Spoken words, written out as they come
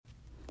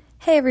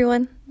Hey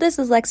everyone, this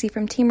is Lexi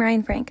from Team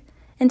Ryan Frank.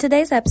 In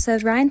today's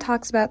episode, Ryan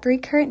talks about 3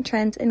 current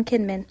trends in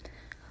Kidmin.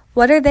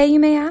 What are they, you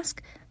may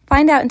ask?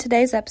 Find out in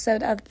today's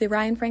episode of the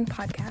Ryan Frank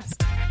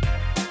Podcast.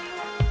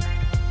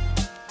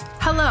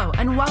 Hello,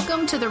 and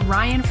welcome to the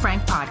Ryan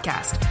Frank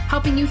Podcast,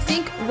 helping you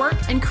think, work,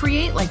 and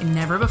create like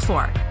never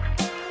before.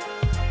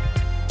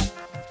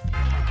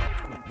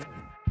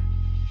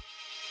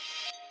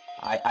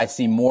 I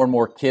see more and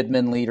more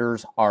Kidmin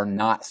leaders are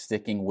not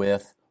sticking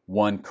with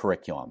one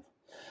curriculum.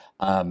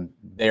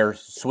 They're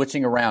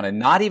switching around, and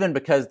not even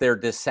because they're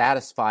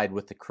dissatisfied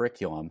with the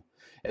curriculum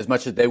as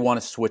much as they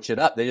want to switch it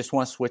up. They just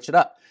want to switch it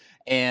up.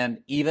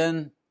 And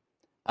even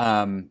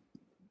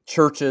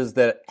churches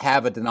that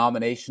have a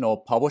denominational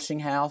publishing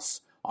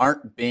house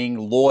aren't being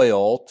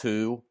loyal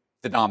to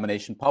the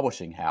denomination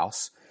publishing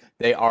house.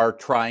 They are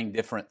trying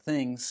different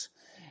things,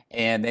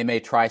 and they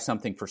may try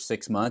something for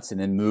 6 months and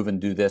then move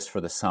and do this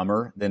for the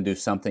summer, then do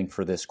something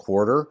for this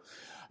quarter.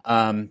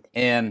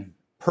 And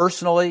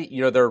personally,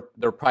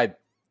 they're probably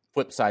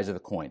flip sides of the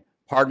coin.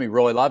 Part of me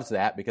really loves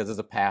that because as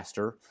a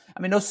pastor,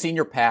 no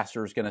senior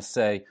pastor is going to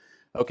say,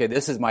 okay,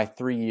 this is my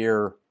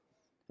 3-year,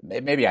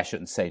 maybe I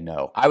shouldn't say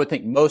no. I would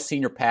think most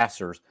senior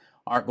pastors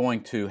aren't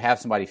going to have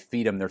somebody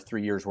feed them their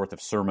 3 years worth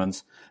of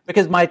sermons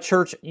because my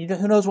church,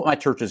 who knows what my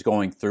church is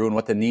going through and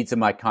what the needs of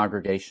my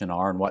congregation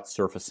are and what's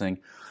surfacing.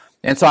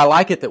 And so I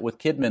like it that with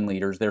Kidmin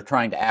leaders, they're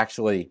trying to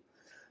actually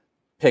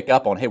pick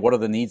up on, hey, what are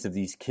the needs of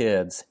these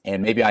kids?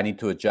 And maybe I need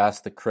to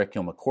adjust the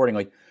curriculum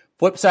accordingly.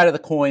 Flip side of the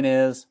coin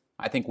is,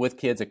 I think with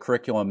kids, a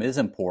curriculum is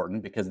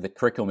important because the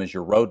curriculum is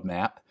your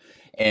roadmap.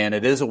 And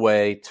it is a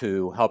way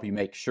to help you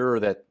make sure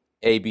that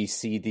A, B,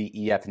 C, D,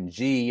 E, F, and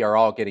G are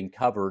all getting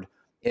covered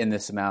in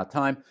this amount of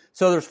time.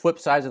 So there's flip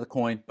sides of the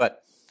coin,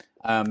 but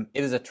it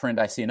is a trend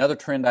I see. Another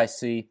trend I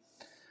see,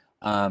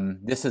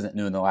 this isn't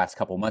new in the last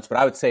couple of months, but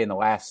I would say in the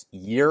last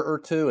year or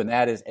two, and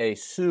that is a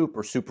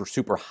super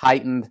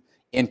heightened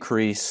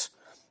increase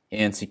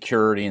in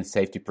security and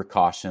safety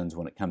precautions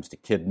when it comes to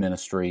kid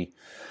ministry.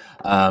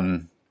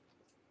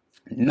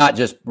 Not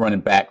just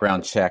running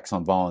background checks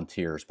on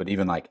volunteers, but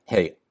even like,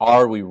 hey,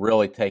 are we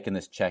really taking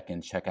this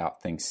check-in,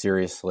 check-out thing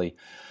seriously?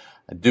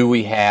 Do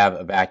we have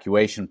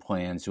evacuation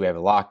plans? Do we have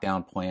a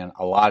lockdown plan?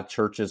 A lot of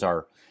churches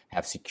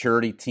have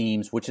security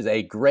teams, which is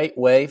a great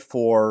way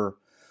for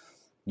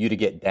you to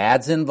get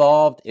dads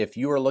involved if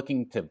you are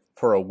looking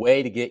for a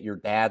way to get your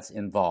dads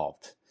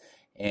involved.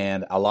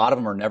 And a lot of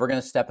them are never going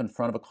to step in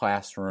front of a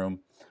classroom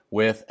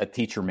with a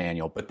teacher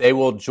manual, but they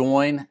will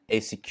join a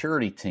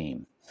security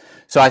team.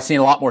 So I've seen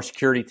a lot more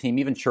security team.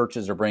 Even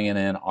churches are bringing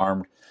in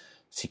armed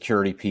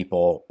security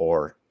people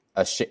or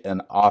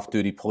an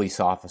off-duty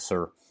police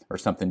officer or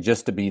something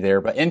just to be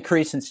there. But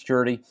increase in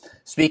security.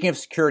 Speaking of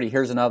security,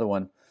 here's another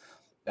one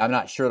I'm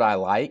not sure that I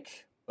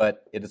like,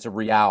 but it is a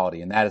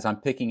reality, and that is I'm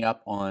picking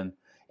up on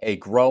a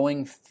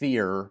growing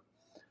fear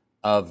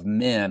of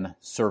men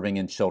serving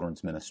in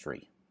children's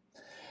ministry.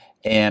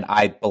 And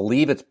I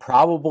believe it's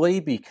probably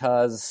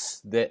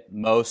because that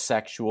most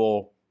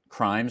sexual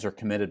crimes are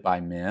committed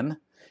by men.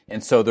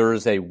 And so there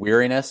is a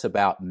weariness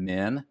about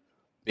men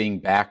being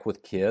back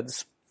with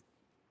kids.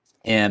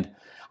 And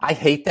I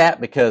hate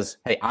that because,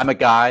 hey, I'm a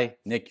guy.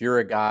 Nick, you're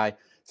a guy.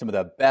 Some of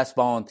the best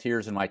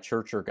volunteers in my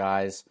church are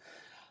guys.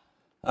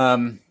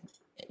 But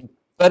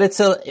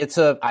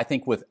I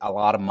think with a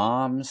lot of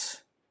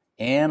moms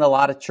and a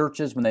lot of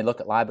churches, when they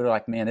look at liability,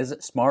 like, man, is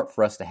it smart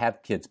for us to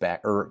have kids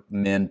back or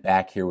men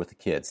back here with the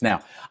kids?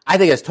 Now, I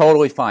think it's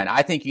totally fine.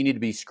 I think you need to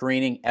be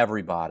screening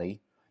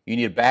everybody. You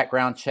need to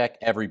background check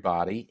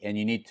everybody, and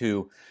you need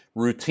to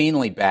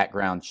routinely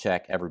background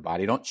check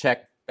everybody. Don't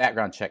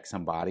background check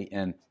somebody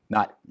and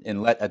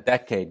let a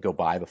decade go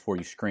by before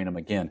you screen them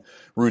again.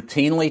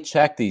 Routinely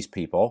check these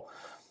people,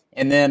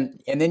 and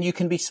then you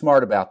can be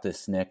smart about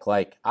this, Nick.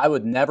 Like, I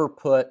would never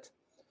put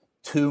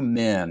 2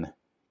 men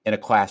in a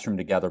classroom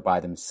together by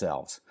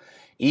themselves.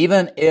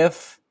 Even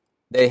if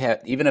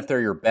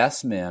they're your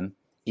best men,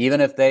 even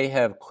if they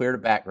have cleared a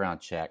background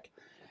check,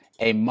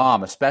 a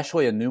mom,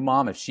 especially a new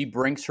mom, if she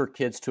brings her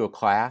kids to a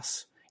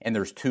class and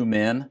there's 2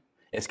 men,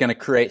 it's going to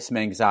create some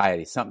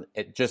anxiety.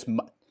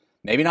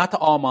 Maybe not to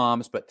all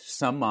moms, but to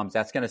some moms,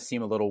 that's going to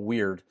seem a little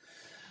weird.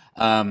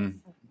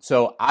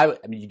 So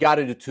you got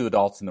to do 2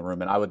 adults in the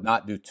room, and I would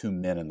not do 2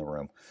 men in the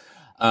room.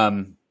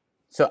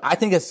 So I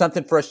think it's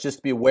something for us just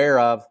to be aware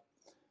of,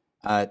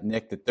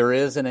 Nick, that there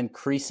is an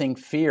increasing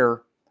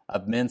fear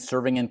of men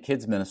serving in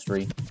kids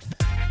ministry.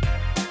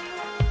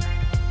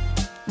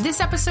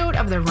 This episode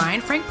of the Ryan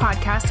Frank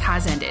Podcast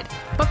has ended,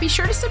 but be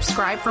sure to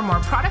subscribe for more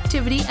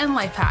productivity and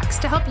life hacks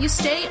to help you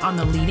stay on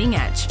the leading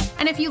edge.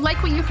 And if you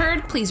like what you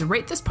heard, please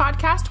rate this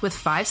podcast with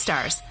 5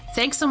 stars.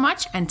 Thanks so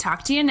much, and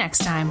talk to you next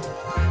time.